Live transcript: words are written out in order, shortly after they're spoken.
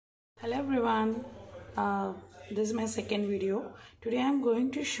everyone, this is my second video. Today I'm going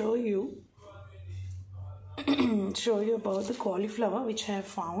to show you about the cauliflower, which I have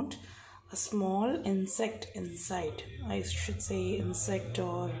found a small insect inside. I should say insect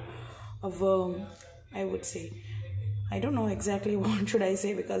or a worm, I would say. I don't know exactly what should I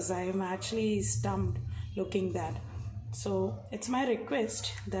say because I am actually stumped looking that. So it's my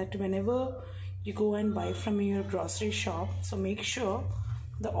request that whenever you go and buy from your grocery shop, so make sure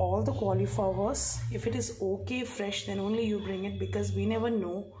all the cauliflowers, if it is okay fresh, then only you bring it, because we never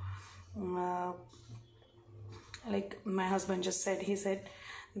know. Like my husband just said, he said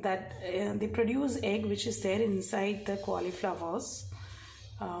that they produce egg which is there inside the cauliflowers.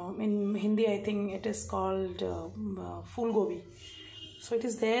 In Hindi I think it is called full gobi. So it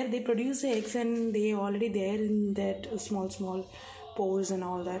is there, they produce eggs and they already there in that small pores and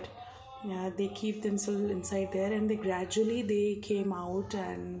all that. They keep themselves inside there, and they gradually came out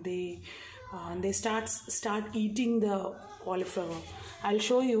and they start eating the cauliflower. I'll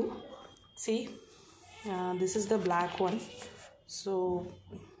show you. See, this is the black one. So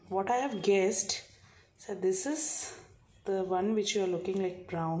what I have guessed, so this is the one which you are looking like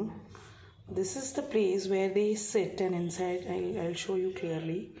brown. This is the place where they sit, and inside I'll show you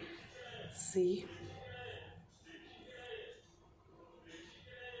clearly. See,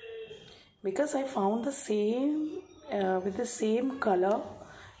 because I found the same with the same color,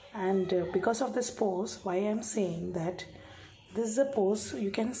 and because of this pose, why I'm saying that this is a pose, you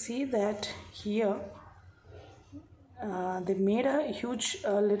can see that here they made a huge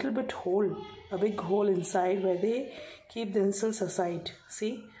little bit hole, a big hole inside where they keep themselves aside.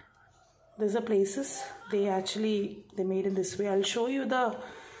 See, there's a places they made in this way. I'll show you the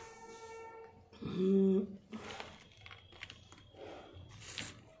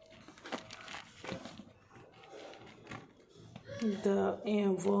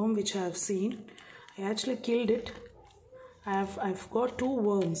worm which I have seen. I actually killed it. I've got two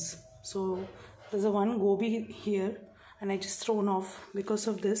worms. So there's a one gobi here, and I just thrown off because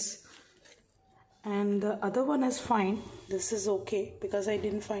of this. And the other one is fine. This is okay because I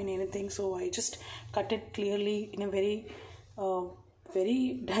didn't find anything, so I just cut it clearly in a very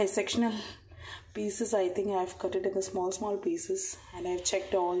dissectional pieces. I think I've cut it in the small pieces, and I've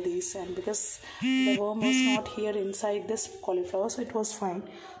checked all these, and because the worm was not here inside this cauliflower, so it was fine,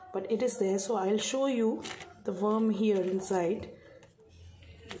 but it is there. So I'll show you the worm here inside.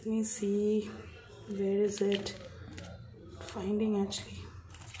 Let me see, where is it? Finding actually.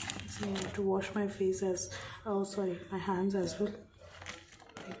 I have to wash my face my hands as well,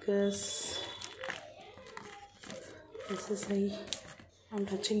 because this is I'm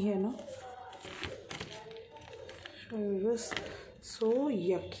touching here now. It was so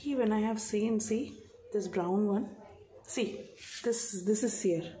yucky when I have seen. See this brown one. See this is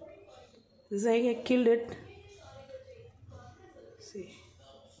here. This I killed it. See,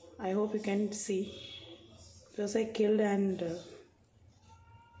 I hope you can see, because I killed, and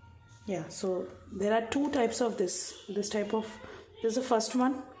yeah. So there are two types of this type of. This is the first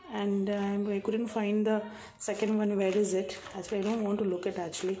one, and I couldn't find the second one. Where is it? Actually, I don't want to look at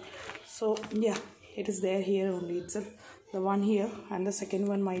actually. So yeah, it is there here only itself. The one here and the second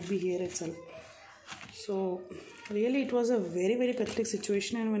one might be here itself. So really it was a very pathetic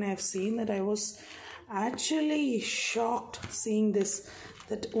situation, and when I have seen that, I was actually shocked seeing this,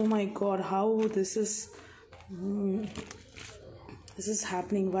 that oh my god, how this is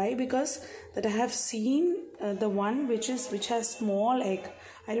happening. Why? Because that I have seen the one which has small egg.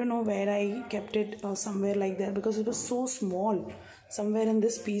 I don't know where I kept it, somewhere like that, because it was so small. Somewhere in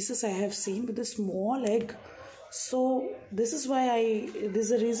this pieces I have seen with a small egg. So this is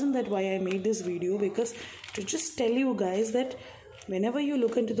the reason that why I made this video, because to just tell you guys that whenever you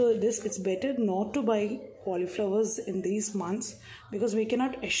look into this, it's better not to buy cauliflowers in these months, because we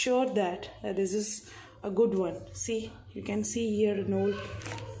cannot assure that this is a good one. See, you can see here an old,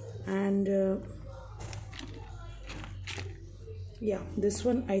 and yeah, this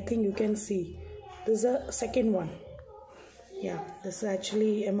one I think you can see. This is a second one. Yeah, this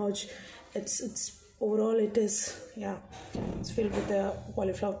actually emerged. It's overall it is, yeah, it's filled with the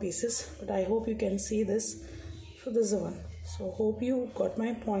cauliflower pieces, but I hope you can see this. So this is the one. So hope you got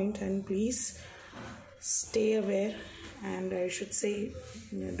my point, and please stay aware, and I should say,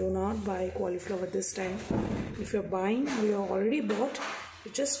 do not buy cauliflower this time. If you're buying or you already bought,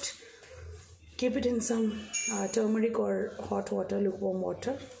 you just keep it in some turmeric or hot water, lukewarm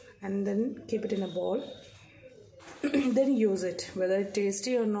water, and then keep it in a bowl. Then use it. Whether it's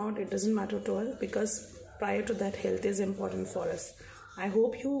tasty or not, it doesn't matter to us, because prior to that, health is important for us. I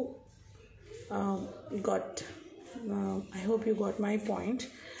hope you got my point,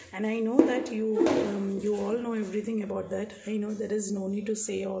 And I know that you all know everything about that. I know there is no need to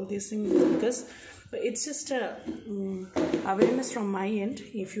say all these things, because it's just a awareness from my end.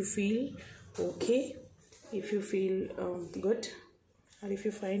 If you feel okay, if you feel good, or if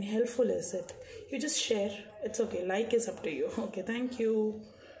you find helpful as it, you just share. It's okay. Like is up to you. Okay, thank you.